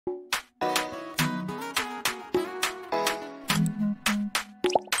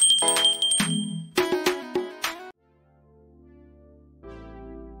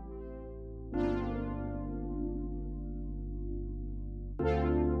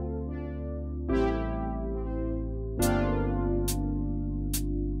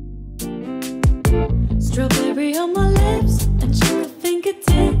Strawberry on my lips and sugar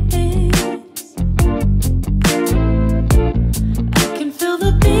fingertips. I can feel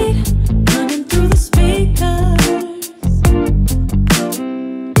the beat running through the speakers.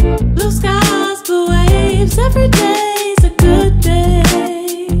 Blue skies, blue waves, every day's a good day.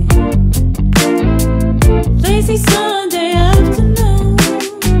 Lazy Sunday afternoon,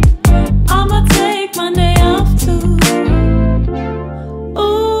 I'ma take my day off too.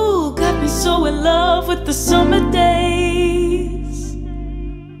 Ooh, got me so in love with the summer days.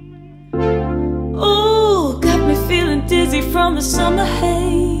 Ooh, got me feeling dizzy from the summer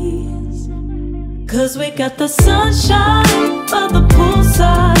haze. Cause we got the sunshine by the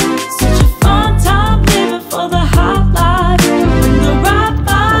poolside. Such a fun time living for the hot life. Bring the right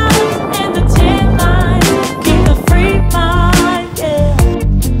vibes and the tan lines. Keep the free mind, yeah.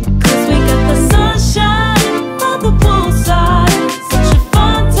 Cause we got the sunshine by the poolside. Such a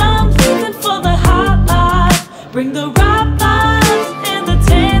fun time living for the hot life. Bring the right vibes and the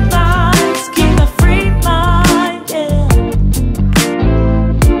tan lines. Keep the free mind, yeah.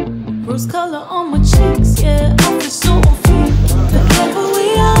 Rose color on my cheeks, yeah. I feel so on fleek. Wherever we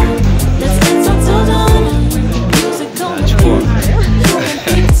are, let's dance until dawn. Music on the beat.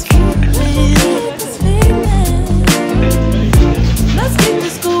 It's feeling, it's feeling. Let's keep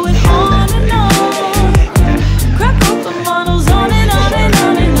this going on and on. Crack open bottles on and on and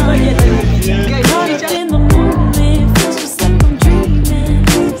on and on, yeah. Caught up in the moment, feels just like I'm dreaming.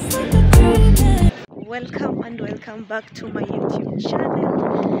 Just like I'm dreaming. Welcome and welcome back to my YouTube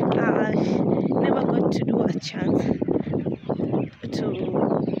channel. I never got to do a chance to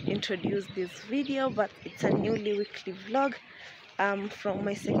introduce this video, but it's a newly weekly vlog from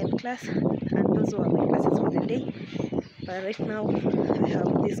my second class, and those were my classes for the day. But right now I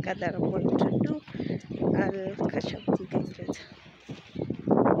have this card that I'm going to do. I'll catch up with you guys later.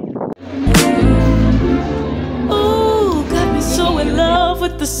 Ooh, got me so in love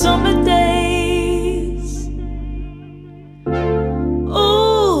with the summer days.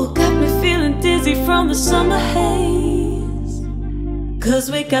 Ooh, got me feeling dizzy from the summer haze. Cause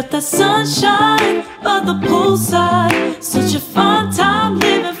we got the sunshine by the poolside. Such a fun time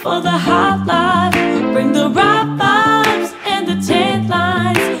living for the hot life. Bring the right vibes and the tan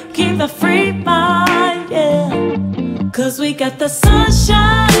lines. Keep the free mind, yeah. Cause we got the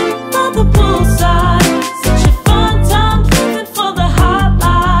sunshine by the poolside. Such a fun time living for the hot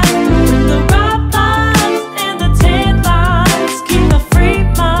life. Bring the right vibes and the tan lines. Keep the free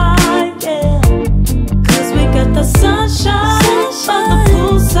mind, yeah. Cause we got the sunshine by the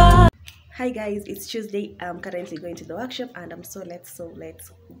poolside. Hi guys, it's Tuesday. I'm currently going to the workshop and I'm so let's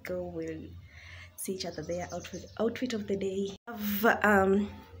go. We'll see each other there. Outfit of the day. I have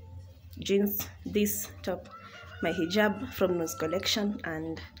jeans, this top, my hijab from Nose Collection,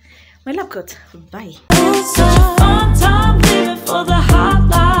 and my lab coat. Bye. Such a fun time living for the hot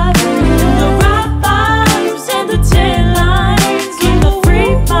life. The right vibes and the tan lines. Keep the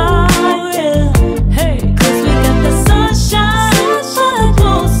free mind, yeah. Hey, cause we got the sunshine on the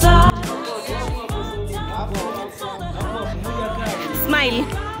poolside. Smile.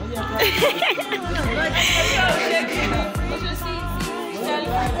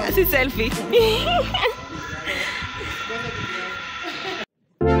 See selfie.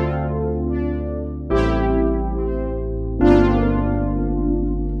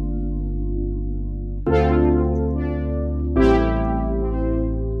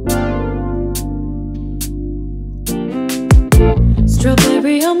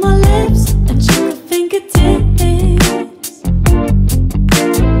 Strawberry on my lips and sugar fingertips.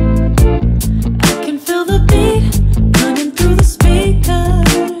 I can feel the beat running through the speakers.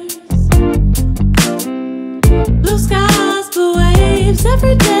 Blue skies, blue waves,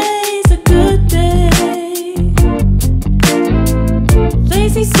 every day's a good day.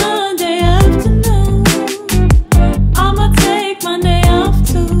 Lazy Sunday afternoon, I'ma take my day off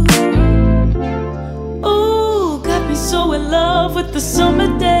too. Ooh, got me so in love with the summer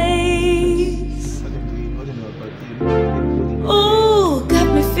days. Ooh, got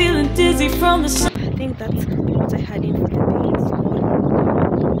me feeling dizzy from the sun. I think that's what I had in for the day. So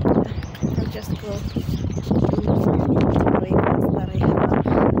I'll just go do the breakfast that I have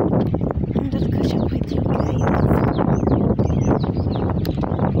and I'll catch up with you guys.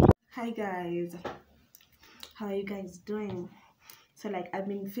 Hi guys, how are you guys doing? So like I've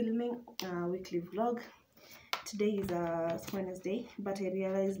been filming a weekly vlog. Today is a Wednesday, but I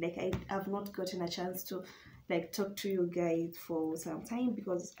realized like I have not gotten a chance to like talk to you guys for some time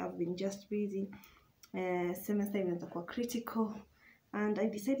because I've been just busy. Semester imekuwa critical, and I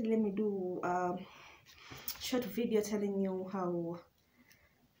decided let me do a short video telling you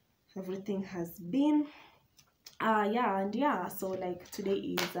everything has been. Yeah, so like today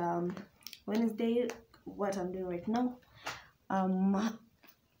is Wednesday. What I'm doing right now, I'm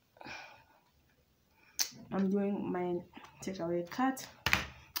doing my takeaway cut.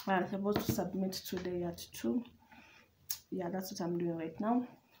 I'm supposed to submit today at 2. Yeah, that's what I'm doing right now.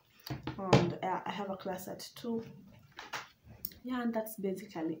 And I have a class at 2. Yeah, and that's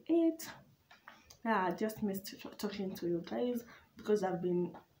basically it. Yeah, I just missed talking to you guys because I've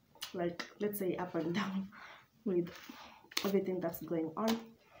been, like, let's say, up and down with everything that's going on.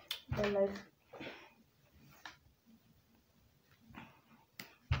 But like,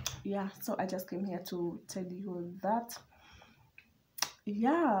 yeah, so I just came here to tell you that.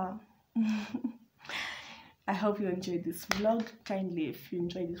 Yeah. I hope you enjoyed this vlog. Kindly, if you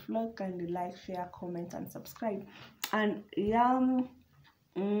enjoyed this vlog, kindly like, share, comment, and subscribe. And yeah,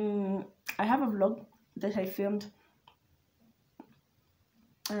 I have a vlog that I filmed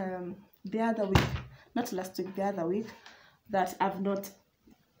the other week, not last week, the other week, that I've not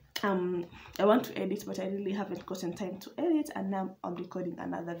I want to edit, but I really haven't gotten time to edit, and now I'm recording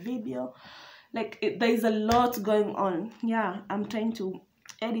another video. Like, there is a lot going on. Yeah, I'm trying to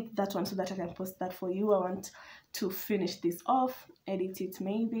edit that one so that I can post that for you. I want to finish this off, edit it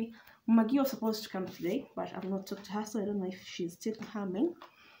maybe. Maggie was supposed to come today, but I've not talked to her, so I don't know if she's still coming.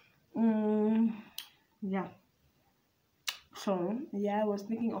 Yeah, so yeah, I was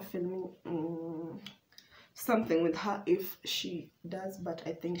thinking of filming something with her if she does, but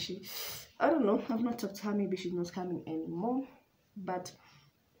I think I don't know, I've not talked to her, maybe she's not coming anymore. But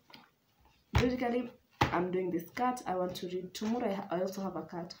basically, I'm doing this cut. I want to read tomorrow. I also have a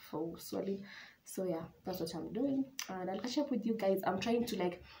cut for Swahili. So yeah, that's what I'm doing, and I'll catch up with you guys. I'm trying to,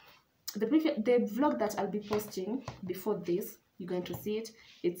 like, the vlog that I'll be posting before this, you're going to see it.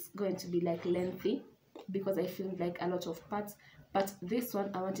 It's going to be like lengthy because I filmed like a lot of parts, but this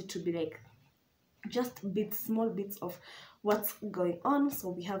one I want it to be like just small bits of what's going on. So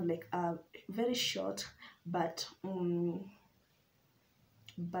we have like a very short but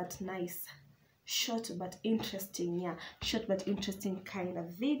nice, short but interesting, yeah, short but interesting kind of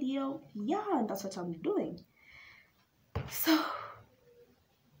video. Yeah, and that's what I'm doing. So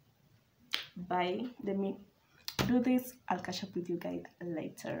bye, let me do this. I'll catch up with you guys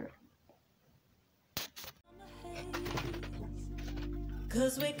later.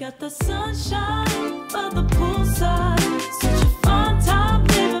 Cause we got the sunshine by the poolside, such a fun time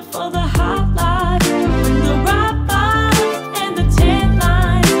living for the hot life. Bring the right vibes and the tan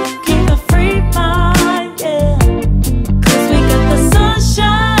line, keep a free mind, yeah. Cause we got the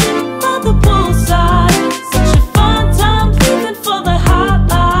sunshine by the poolside, such a fun time living for the hot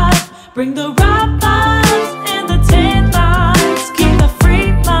life. Bring the right vibes and the tan lines, keep a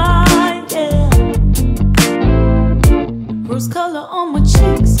free mind, yeah. Rose color on my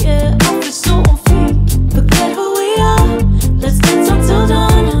cheeks, yeah, I feel so on fleek. Forget who we are, let's dance until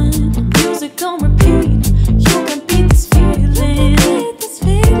dawn. Music on repeat, you can beat this feeling.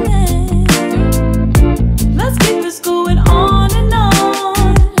 Let's keep this going on and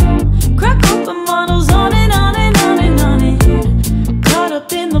on. Crack open models on and on and on and on and caught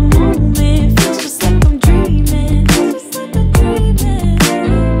up in the moment, feels just like I'm dreaming.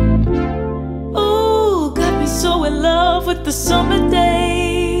 Ooh, got me so in love with the summer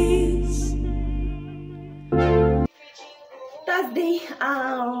days. Thursday.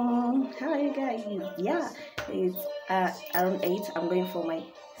 Hi guys. Yeah, it's around 8. I'm going for my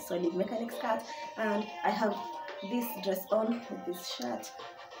solid mechanics class, and I have this dress on with this shirt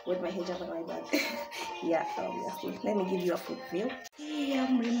with my hijab on my back. Yeah, obviously. Let me give you a full view.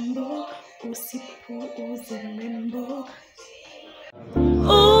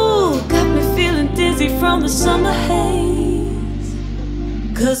 Ooh, got me feeling dizzy from the summer haze.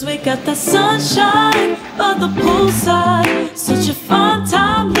 Cause we got the sunshine by the poolside, such a fun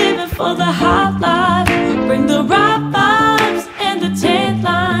time living for the hot life. Bring the right vibes and the tan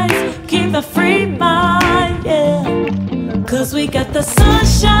lines, keep the free mind, yeah. Cause we got the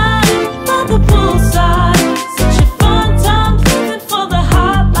sunshine by the poolside, such a fun time living for the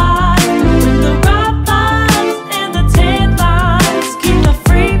hot life. Bring the right vibes and the tan lines, keep the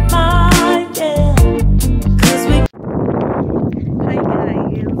free mind, yeah. Cause we Hi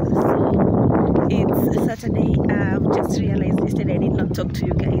guys, so it's Saturday. I've just realized yesterday I did not talk to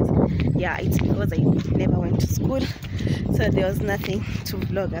you guys. Yeah, it's because I never went to school, so there was nothing to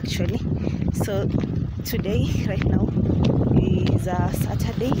vlog actually. So today, right now, is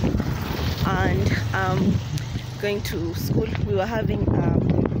Saturday, and I'm going to school. We were having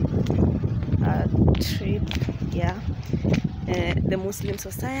a trip, yeah, the Muslim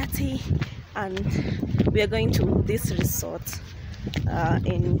society, and we are going to this resort.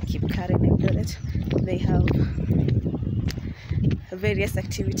 in Kipkaren, Alot. They have various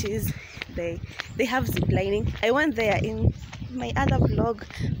activities. They have zip lining. I went there in my other vlog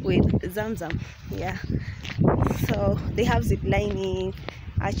with Zamzam. Yeah, so they have zip lining,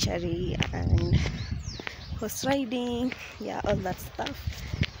 archery, and horse riding. Yeah, all that stuff.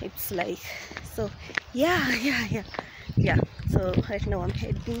 It's like, so yeah. So right now I'm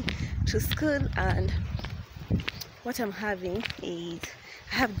heading to school, and what I'm having is,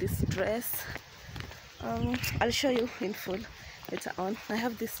 I have this dress. I'll show you in full later on. I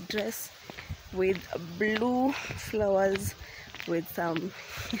have this dress with blue flowers with some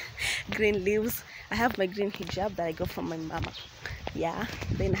green leaves. I have my green hijab that I got from my mama. Yeah,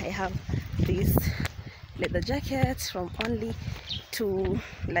 then I have this leather jacket from Only to,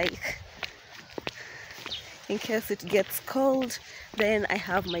 like, in case it gets cold. Then I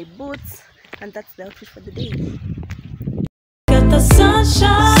have my boots, and that's the outfit for the day. Got the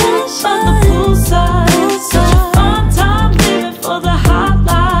sunshine on the poolside, such a fun time living for the hot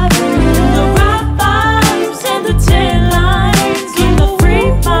life. The right vibes and the tan lines, in the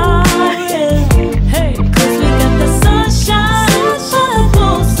free mind, yeah. Hey, 'cause we got the sunshine on the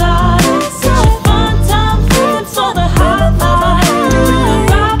poolside, such a fun time living for the hot life. The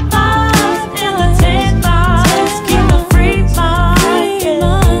right vibes and the tan lines, keep the free mind, yeah.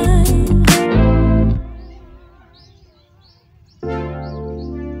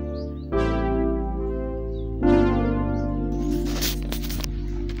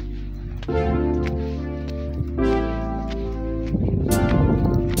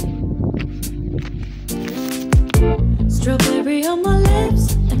 Strawberry on my lips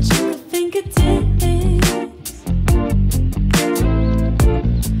and sugar fingertips.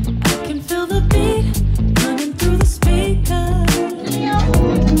 I can feel the beat running through the speakers.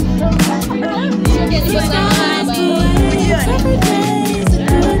 Every day's a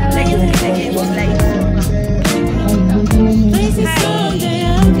good day. Lazy Sunday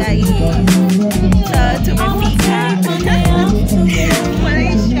afternoon. To my feet.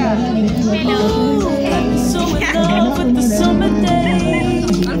 Ooh, got me so in love with the summer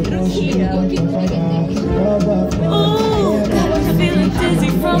days. Ooh, got me feeling dizzy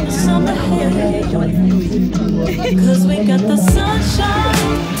from the summer haze. 'Cause we got the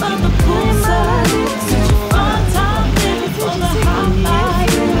sunshine on the poolside, such a fun time living for the hot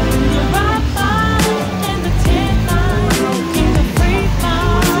life. The right vibes and the tan lines, keep the free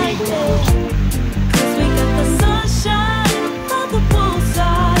mind, yeah. 'Cause we got the sunshine on the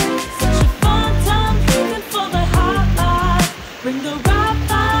poolside, such a fun time living for the hot life. Bring the right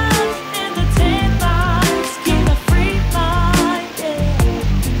vibes and the tan lines, keep the free mind, yeah.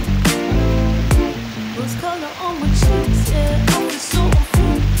 Rose color on my cheeks, yeah. I feel so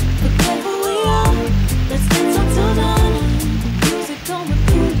free. Forget who we are. Let's dance until dawn. Music coming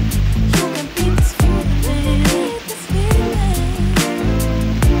through. You can beat this feeling.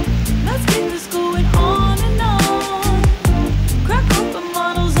 Let's keep this going on and on. Crack open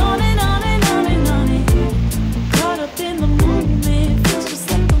models on and on and on and on it. Caught up in the moment, feels just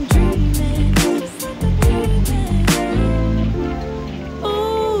like I'm dreaming.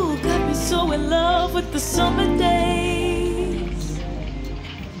 Ooh, got me so in love with the summer days.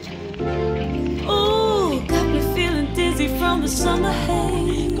 Ooh, got me feeling dizzy from the summer haze.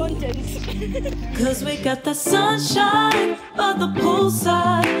 'Cause we got the sunshine on the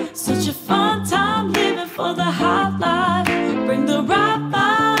poolside, such a fun time living for the hot life. Bring the right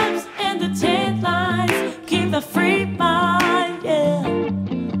vibes and the tan lines, keep the free mind, yeah.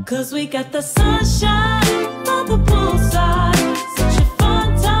 'Cause we got the sunshine on the poolside, such a fun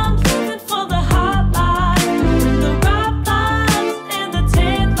time living for the hot life. Bring the right vibes and the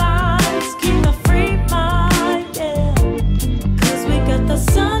tan lines, keep the free mind, yeah. 'Cause we got the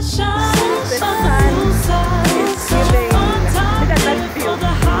sunshine on the poolside, such a fun time living for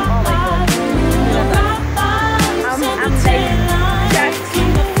the hot life. The right vibes and the tan lines, keep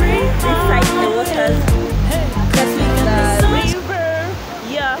the free mind, waters. yeah. 'Cause we got the sunshine.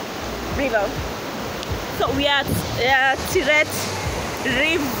 River. So we are at Tiret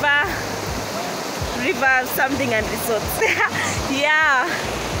River something and resorts. Yeah,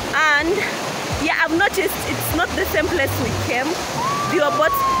 and yeah, I've noticed it's not the same place we came. We were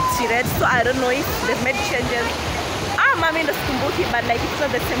both Tiret, so I don't know if they've made changes. I'm in the Skumbuki, but like it's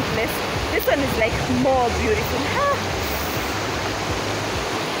not the same place. This one is like more beautiful.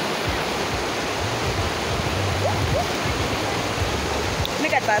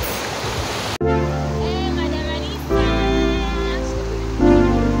 Look at that.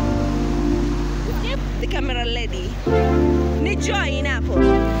 The camera lady. Ni join hapo.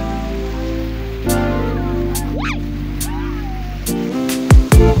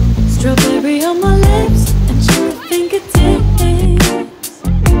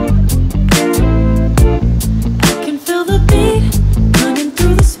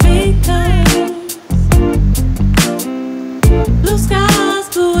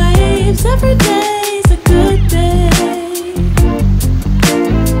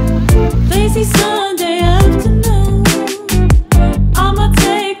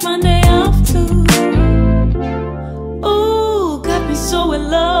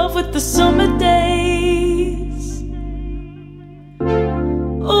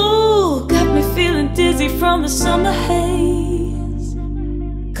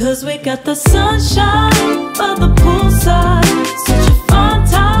 'cause we got the sunshine by the poolside. Such a fun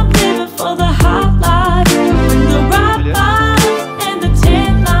time living for the hot life. Bring the right vibes and the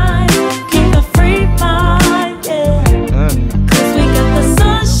tan line. Keep a free mind, yeah. 'Cause we got the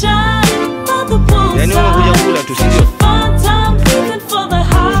sunshine by the poolside. Such a fun time living for the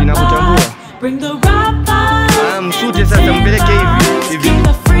hot life. Bring the right vibes and the tan line. Keep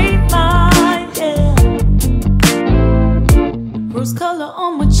a free mind, yeah. Rose color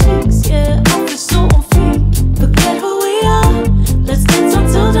on my cheeks, yeah. I feel so on feet. Forget who we are. Let's dance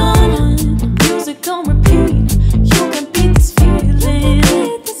until dawn. Music on repeat. You can beat this feeling.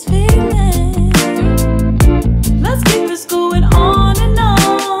 Let's keep this going on and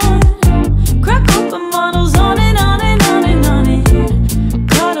on. Crack open models on and on and on and on and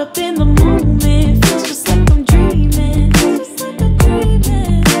caught up in the moment. Feels just like I'm dreaming. Just like I'm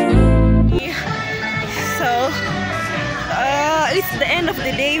dreaming. Yeah. So it's the end of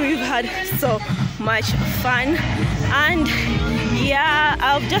the day. We've had so much fun, and yeah,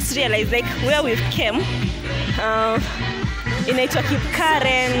 I've just realized like where we've came in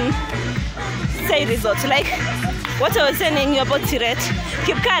Kipkaren say resort. Like what I was saying about Tiret,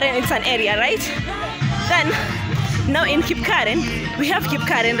 Kipkaren, it's an area, right? Then now in Kipkaren we have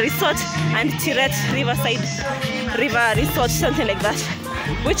Kipkaren Resort and Tiret Riverside River Resort, something like that,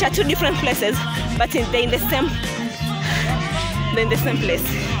 which are two different places, but they're in the same place.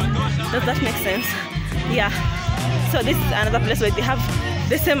 Does that make sense? Yeah. So this is another place where they have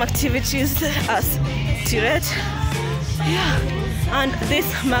the same activities as Tiret. Yeah. And this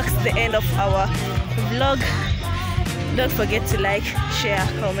marks the end of our vlog. Don't forget to like, share,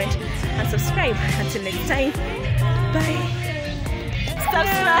 comment, and subscribe. Until next time, bye.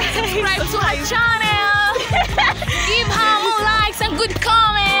 Subscribe to our channel. Give her more likes and good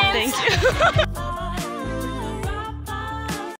comments. Thank you.